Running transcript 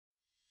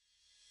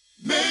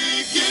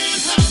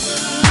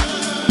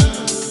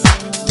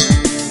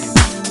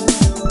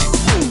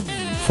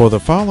For the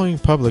following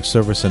public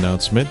service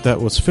announcement that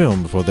was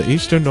filmed for the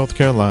Eastern North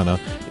Carolina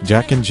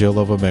Jack and Jill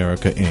of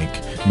America,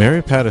 Inc.,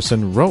 Mary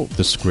Patterson wrote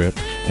the script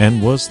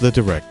and was the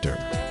director.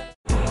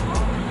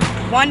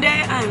 One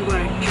day I'm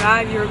going to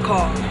drive your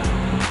car.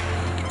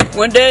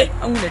 One day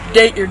I'm going to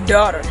date your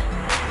daughter.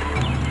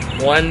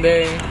 One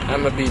day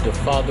I'm going to be the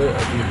father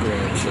of your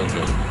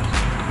grandchildren.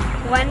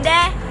 One day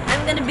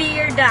I'm going to be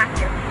your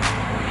doctor.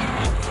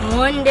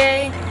 One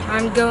day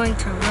I'm going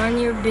to run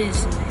your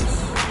business.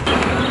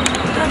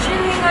 Don't you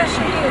think I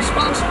should be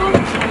responsible?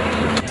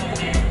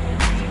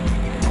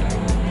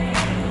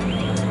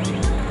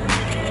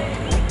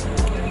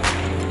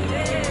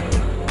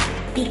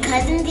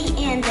 Because in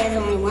the end, there's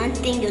only one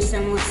thing your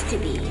son wants to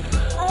be.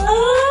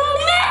 Oh,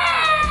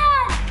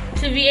 man!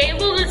 To be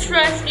able to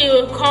trust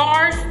you with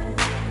cars,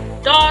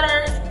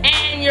 daughters,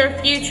 and your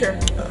future.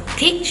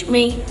 Teach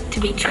me to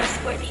be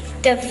trustworthy.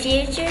 The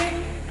future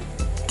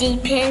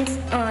depends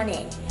on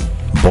it.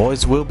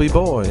 Boys will be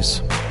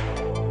boys,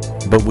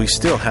 but we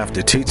still have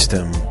to teach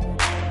them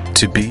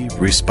to be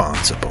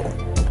responsible.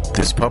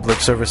 This public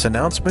service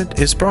announcement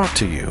is brought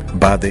to you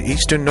by the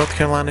Eastern North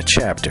Carolina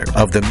chapter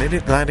of the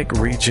Mid-Atlantic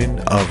region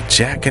of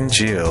Jack and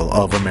Jill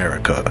of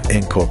America,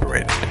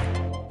 Incorporated.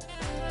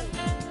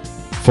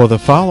 For the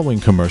following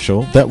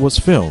commercial that was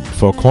filmed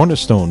for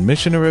Cornerstone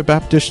Missionary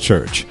Baptist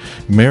Church,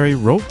 Mary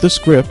wrote the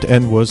script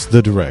and was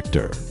the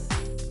director.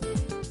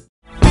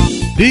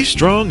 Be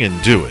strong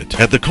and do it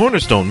at the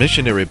Cornerstone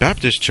Missionary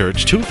Baptist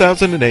Church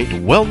 2008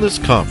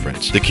 Wellness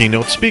Conference. The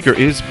keynote speaker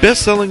is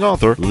best-selling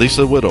author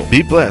Lisa Whittle.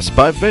 Be blessed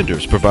by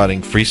vendors providing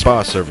free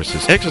spa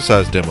services,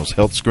 exercise demos,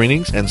 health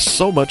screenings, and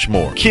so much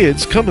more.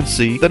 Kids, come and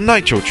see the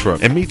Nitro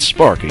Truck and meet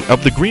Sparky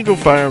of the Greenville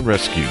Fire and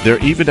Rescue. There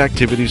are even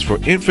activities for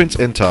infants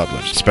and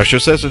toddlers.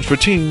 Special sessions for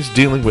teens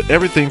dealing with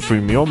everything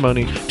from your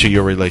money to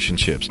your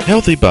relationships.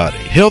 Healthy body,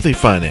 healthy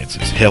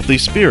finances, healthy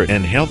spirit,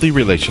 and healthy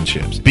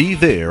relationships. Be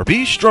there,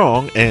 be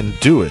strong, and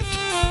do it.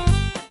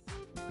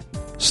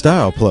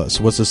 Style Plus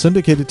was a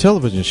syndicated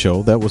television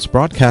show that was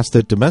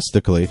broadcasted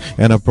domestically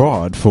and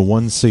abroad for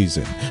one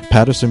season.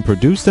 Patterson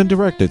produced and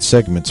directed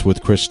segments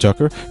with Chris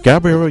Tucker,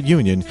 Gabriella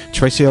Union,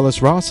 Tracy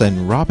Ellis Ross,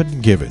 and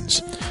Robin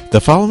Givens. The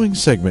following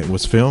segment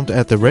was filmed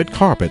at the red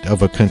carpet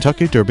of a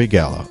Kentucky Derby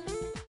Gala.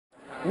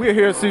 We're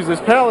here at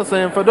Caesar's Palace,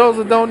 and for those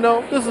that don't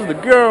know, this is the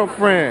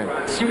girlfriend.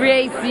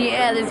 Tracy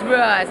Ellis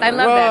Ross. I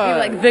love that. You're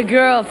like the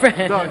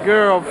girlfriend. The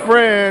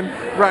girlfriend,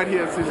 right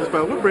here at Caesar's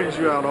Palace. What brings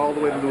you out all the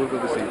way to Louisville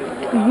this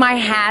evening? My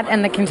hat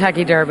and the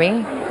Kentucky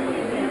Derby.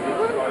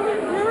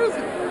 Where is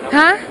it?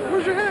 Huh?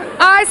 Where's your hat?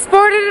 I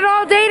sported it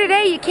all day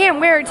today. You can't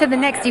wear it to the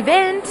next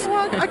event.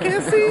 What? I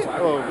can't see it.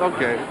 Oh,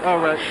 okay. All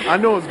right. I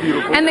know it's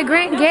beautiful. And the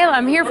Grand Gala,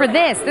 I'm here for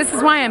this. This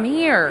is why I'm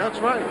here. That's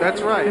right.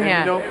 That's right.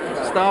 Yeah. And you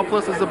know, Style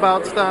Plus is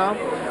about style.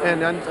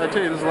 And I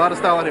tell you, there's a lot of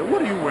style out here.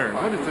 What are you wearing?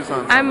 What is this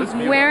on? I'm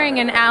wearing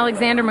an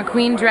Alexander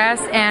McQueen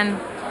dress and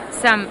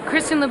some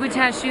Christian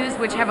Louboutin shoes,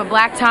 which have a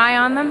black tie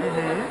on them.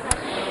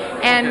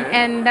 Mm-hmm.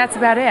 And that's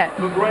about it.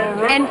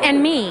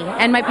 And me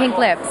and my pink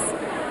lips.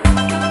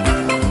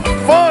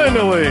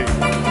 Finally,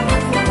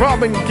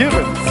 Robin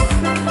Givens.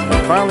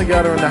 I finally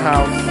got her in the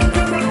house.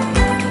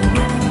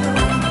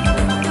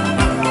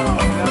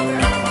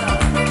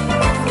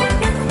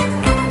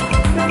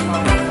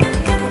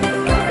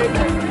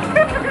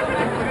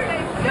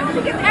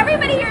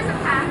 Everybody here's a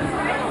hat.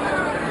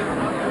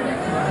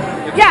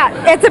 Yeah,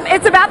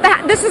 it's about the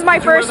hat. This is my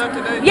first.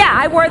 Yeah,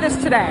 I wore this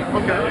today.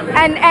 Okay.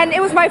 And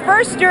it was my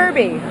first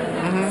derby.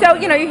 Mm-hmm. So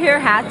you know, you hear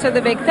hats are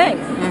the big thing.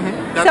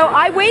 Mm-hmm. So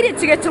I waited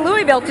to get to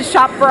Louisville to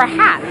shop for a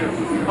hat.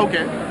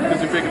 Okay,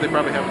 because you figured they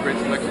probably have a great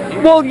selection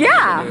here. Well,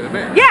 yeah,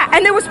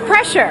 and there was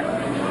pressure.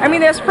 I mean,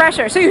 there's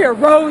pressure. So you hear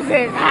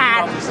roses,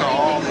 hats. You saw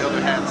all the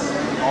other hats.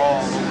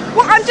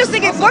 Well, I'm just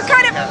thinking, what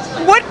kind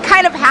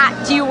of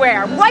hat do you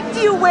wear? What do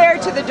you wear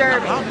to the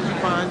Derby? How did you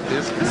find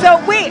this hat?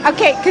 So wait,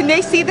 okay, can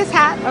they see this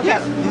hat? Okay.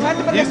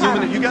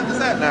 Yeah. You got this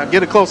hat now.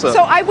 Get it closer.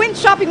 So I went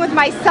shopping with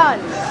my son.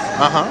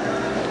 Uh-huh.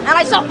 And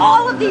I saw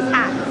all of these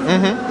hats.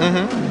 Mm-hmm,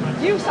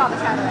 mm-hmm. You saw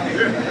this hat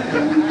already.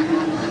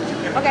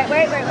 Okay,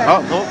 wait.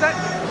 Oh.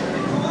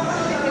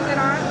 Is it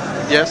on?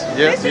 Yes.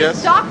 This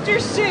is Dr.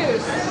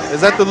 Seuss.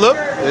 Is that the look?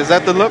 Is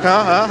that the look?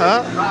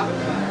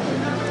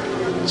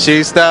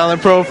 She's styling,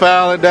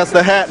 profiling. That's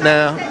the hat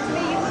now. You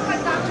look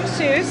like Dr.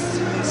 Seuss.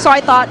 So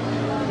I thought,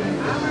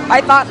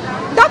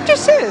 Dr.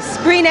 Seuss,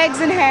 green eggs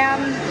and ham.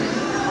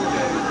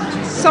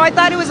 So I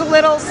thought it was a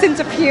little sense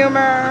of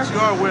humor. You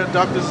are where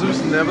Dr.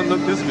 Seuss never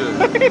looked this good.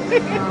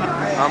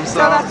 I'm sorry. So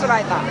that's what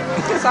I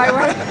thought. So I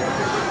went.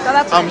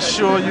 I'm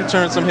sure you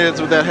turned some heads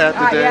with that hat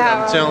today.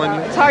 Yeah, I'm telling you.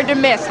 It's hard to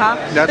miss, huh?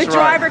 That's the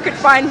driver could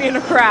find me in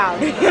a crowd.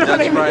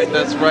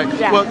 That's right.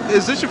 Yeah. Well,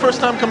 is this your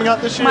first time coming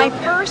out this year? My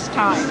first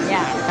time,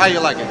 yeah. How you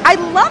like it? I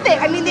love it.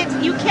 I mean,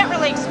 you can't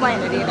really explain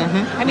it either.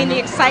 I mean, the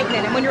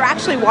excitement, and when you're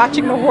actually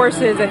watching the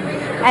horses,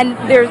 and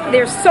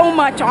there's so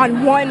much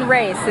on one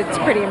race, it's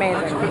pretty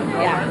amazing.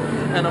 Yeah.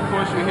 And of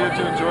course, you're here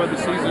to enjoy the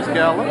Caesar's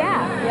Gala.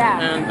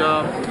 Yeah. And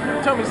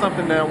tell me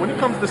something now. When it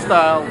comes to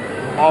style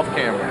off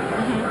camera,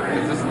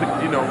 because this is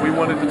we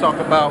wanted to talk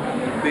about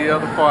the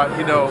other part.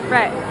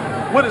 Right.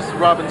 What is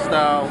Robin's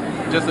style?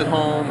 Just at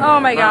home? Oh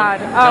my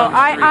God!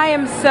 I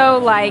am so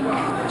like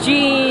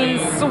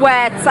jeans,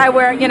 sweats. I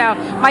wear,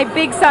 my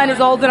big son is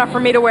old enough for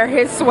me to wear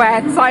his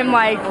sweats. I'm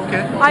like,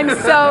 I'm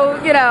so,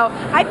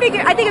 I think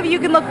if you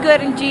can look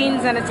good in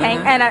jeans and a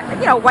tank and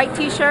a white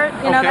T-shirt,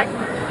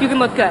 you can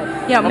look good.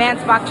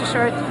 Man's boxer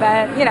shorts,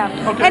 but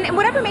and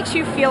whatever makes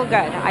you feel good.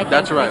 I think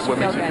that's right. What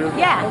makes you feel good?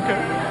 Yeah.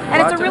 Okay.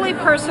 And it's a really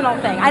personal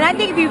thing. And I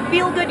think if you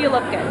feel good, you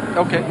look good.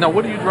 Okay. Now,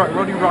 what are you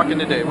rocking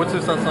today? What's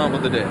this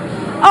ensemble today?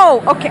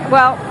 Oh, okay.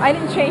 Well, I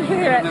didn't change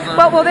it.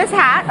 Well, this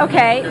hat,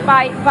 okay,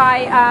 by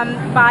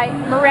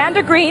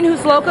Miranda Green,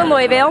 who's local in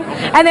Louisville,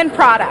 and then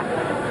Prada,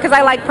 because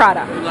I like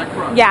Prada. You like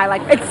Prada? Yeah, I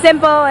like it's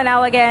simple and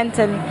elegant,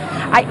 and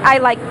I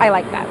like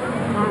that.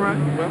 All right.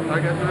 Well,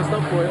 I got dressed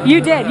up for you.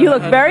 You did. You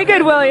look very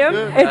good, William.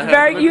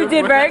 You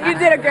did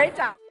a great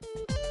job.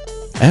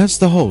 As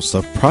the host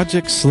of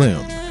Project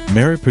Slim,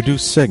 Mary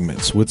produced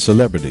segments with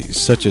celebrities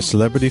such as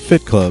Celebrity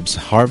Fit Club's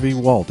Harvey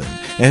Walden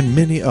and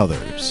many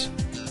others.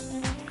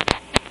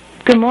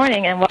 Good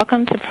morning and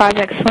welcome to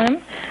Project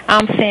Slim.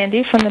 I'm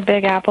Sandy from the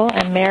Big Apple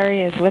and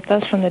Mary is with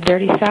us from the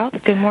Dirty South.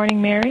 Good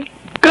morning, Mary.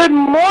 Good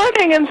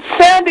morning, and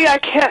Sandy, I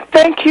can't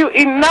thank you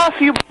enough.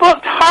 You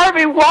booked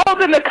Harvey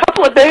Walden a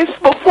couple of days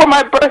before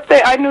my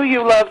birthday. I knew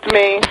you loved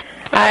me.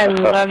 I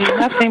love you.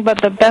 Nothing but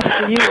the best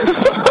for you.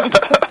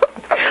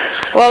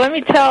 Well, let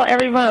me tell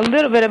everyone a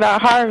little bit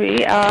about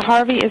Harvey.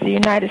 Harvey is a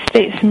United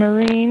States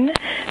Marine,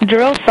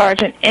 drill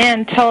sergeant,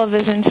 and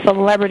television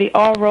celebrity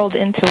all rolled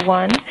into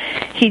one.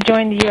 He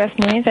joined the U.S.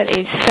 Marines at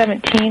age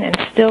 17 and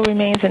still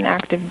remains in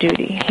active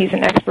duty. He's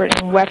an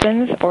expert in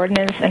weapons,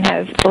 ordnance, and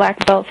has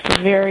black belts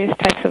for various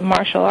types of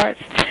martial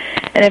arts.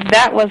 And if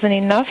that wasn't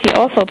enough, he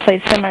also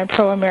played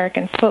semi-pro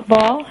American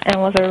football and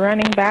was a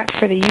running back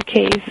for the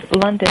UK's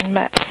London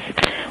Mets.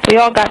 We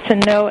all got to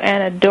know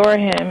and adore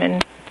him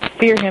and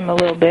fear him a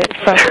little bit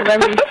from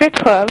Celebrity Fit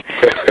Club.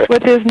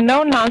 With his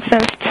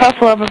no-nonsense,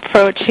 tough-love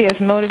approach, he has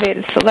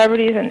motivated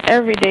celebrities and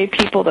everyday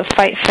people to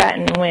fight fat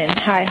and win.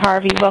 Hi,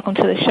 Harvey. Welcome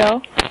to the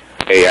show.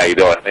 Hey, how you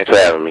doing? Thanks for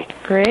having me.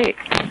 Great.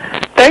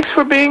 Thanks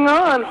for being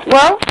on.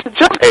 Well,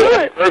 jump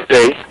to it.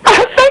 Birthday.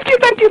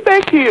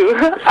 Thank you.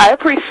 I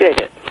appreciate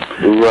it.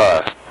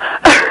 Hoorah.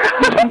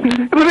 Let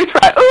me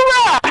try.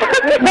 Hoorah.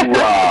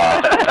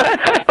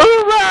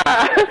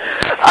 Hoorah.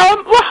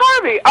 Well,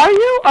 Harvey, are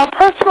you a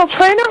personal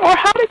trainer, or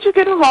how did you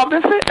get involved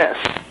in fitness?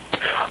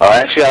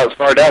 Actually, I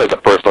started out as a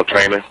personal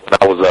trainer when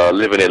I was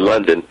living in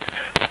London,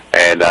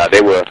 and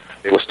they were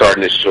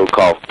starting this show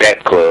called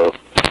Fat Club.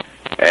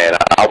 And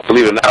I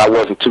believe it or not, I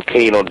wasn't too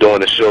keen on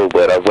doing the show,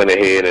 but I went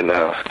ahead and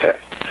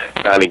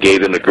finally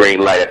gave them the green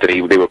light after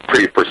they were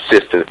pretty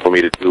persistent for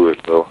me to do it.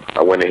 So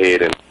I went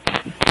ahead and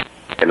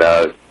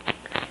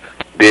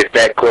did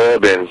Fat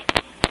Club and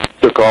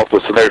took off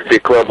with Celebrity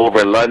Fit Club over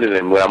in London.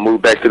 And when I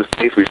moved back to the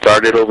States, we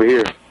started over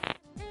here.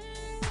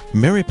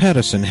 Mary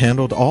Patterson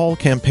handled all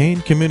campaign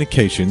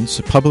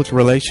communications, public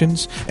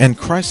relations, and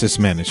crisis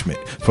management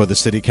for the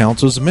City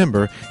Council's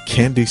member,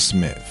 Candy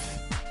Smith.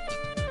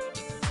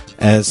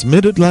 As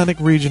Mid-Atlantic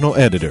Regional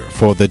Editor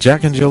for the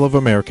Jack and Jill of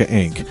America,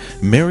 Inc.,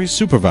 Mary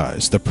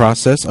supervised the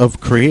process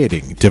of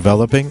creating,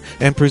 developing,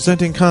 and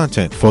presenting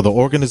content for the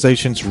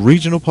organization's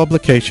regional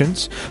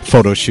publications,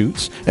 photo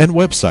shoots, and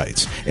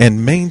websites,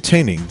 and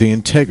maintaining the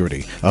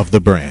integrity of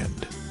the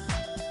brand.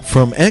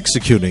 From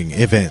executing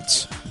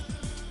events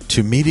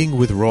to meeting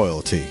with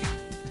royalty,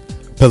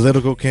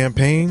 political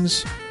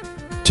campaigns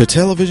to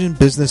television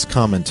business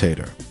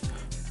commentator,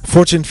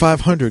 Fortune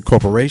 500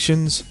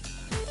 corporations,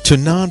 to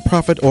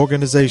nonprofit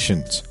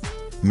organizations,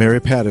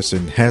 Mary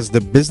Patterson has the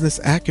business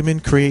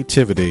acumen,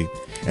 creativity,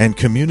 and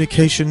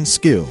communication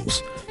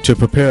skills to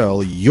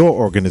propel your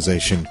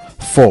organization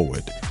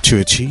forward to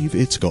achieve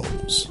its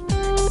goals.